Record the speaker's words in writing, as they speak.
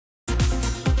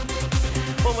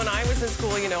when I was in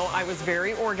school, you know, I was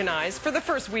very organized for the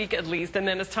first week at least, and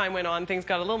then as time went on, things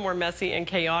got a little more messy and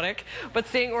chaotic. But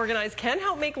staying organized can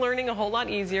help make learning a whole lot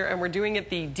easier, and we're doing it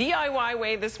the DIY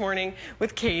way this morning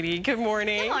with Katie. Good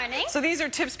morning. Good morning. So these are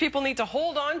tips people need to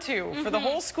hold on to for the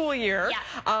whole school year.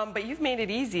 Yeah. But you've made it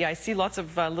easy. I see lots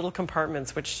of little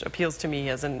compartments, which appeals to me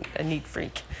as a neat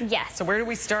freak. Yes. So where do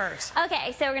we start?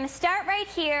 Okay, so we're going to start right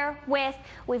here with,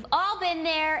 we've all been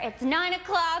there, it's 9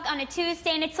 o'clock on a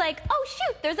Tuesday, and it's like, oh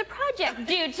shoot, there's a project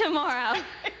due tomorrow.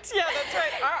 Yeah, that's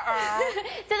right.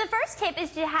 So the first tip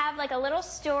is to have like a little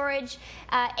storage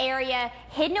area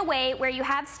hidden away where you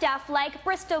have stuff like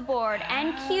Bristol board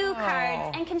and cue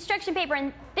cards and construction paper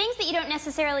and things that you don't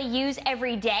necessarily use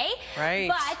every day. Right.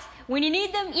 But when you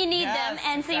need them, you need them,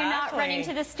 and so you're not running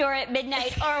to the store at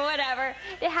midnight or whatever.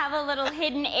 To have a little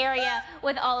hidden area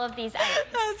with all of these items.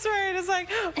 That's right. It's like,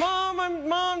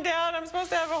 Mom, Dad, I'm supposed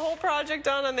to have a whole project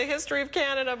done on the history of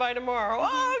Canada by tomorrow.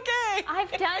 Oh, okay.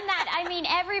 I've done that. I mean,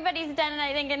 everybody's done it,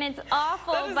 I think, and it's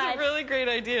awful. That is a really great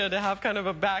idea to have kind of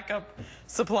a backup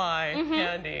supply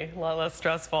handy, a lot less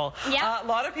stressful. Yeah. A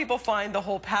lot of people find the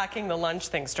whole packing the lunch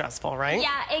thing stressful, right?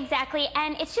 Yeah, exactly.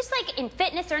 And it's just like in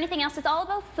fitness or anything else, it's all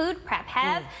about food prep.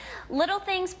 Have little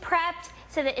things prepped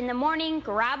so that in the morning,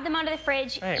 grab them out of the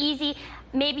fridge, easy.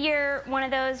 Maybe you're one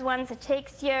of those ones that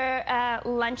takes your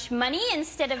lunch money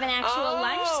instead of an actual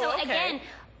lunch. So again,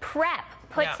 prep.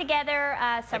 Put together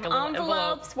some like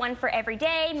envelopes, one for every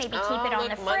day, maybe keep it on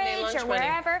the fridge or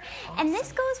wherever. And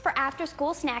this goes for after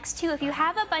school snacks too. If you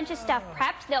have a bunch of stuff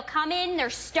prepped, they'll come in, they're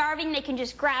starving, they can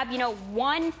just grab, you know,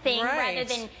 one thing rather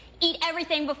than eat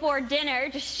everything before dinner,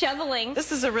 just shoveling.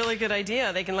 This is a really good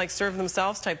idea. They can like serve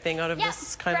themselves type thing out of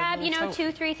this kind of grab, you know,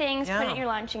 tote. 2-3 things, put it in your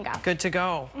lunch and go. Good to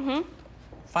go.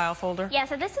 File folder? Yeah,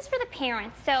 so this is for the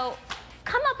parents. So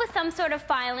come up with some sort of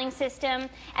filing system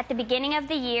at the beginning of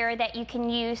the year that you can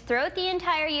use throughout the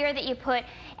entire year, that you put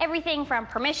everything from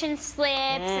permission slips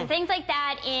and things like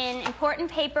that in important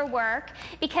paperwork,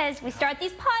 because we start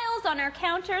these piles on our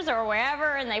counters or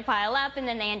wherever and they pile up and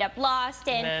then they end up lost.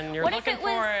 And then you're what if looking it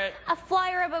was a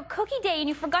flyer about cookie day and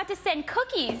you forgot to send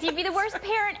cookies? You'd be the worst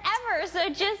parent ever. So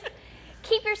just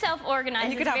keep yourself organized.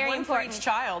 And you could have one for each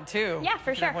child, too. Yeah,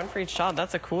 for sure. One for each child.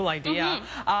 That's a cool idea.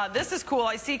 This is cool.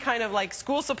 I see kind of like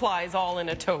school supplies all in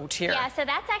a tote here. Yeah, so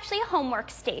that's actually a homework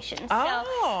station. So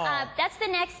that's the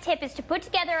next tip, is to put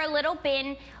together a little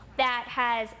bin that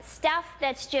has stuff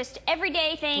that's just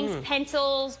everyday things,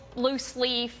 pencils, loose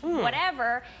leaf,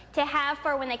 whatever, to have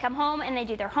for when they come home and they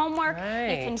do their homework. You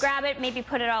can grab it, maybe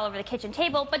put it all over the kitchen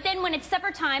table, but then when it's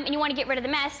supper time and you want to get rid of the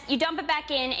mess, you dump it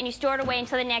back in and you store it away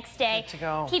until the next day. Good to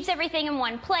go. Keeps everything in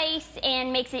one place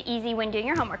and makes it easy when doing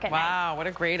your homework at night. Wow, what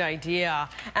a great idea.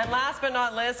 And last but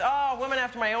not least, woman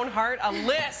after my own heart, a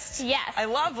list. Yes. I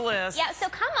love lists. Yeah, so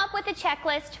come up with a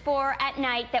checklist for at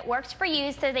night that works for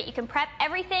you so that you can prep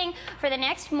everything for the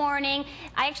next morning.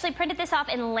 I actually printed this off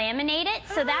and laminate it,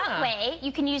 so that way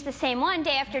you can use the same one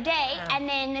day after day, and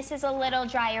then this is a little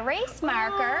dry erase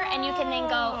marker, and you can then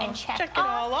go and check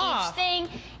off each thing,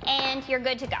 and you're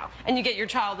good to go. And you get your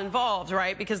child involved,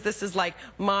 right? Because this is like,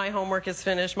 my homework is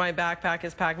finished, my backpack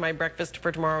is packed, my breakfast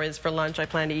for tomorrow is for lunch, I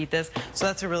plan to eat this. So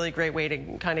that's a really great way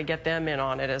to kind of get them in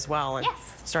on it as well, and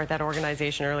start that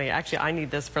organization early. Actually, I need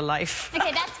this for life.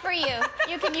 Okay, that's for you.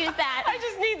 You can use that. I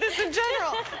just need this in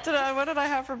general. What did I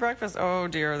have for breakfast? Oh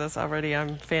dear, this already,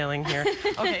 I'm failing here.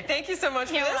 Okay, thank you so much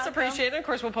for this. Appreciate it. Of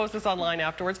course, we'll post this online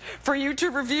afterwards for you to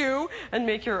review and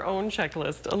make your own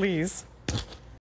checklist. Elise.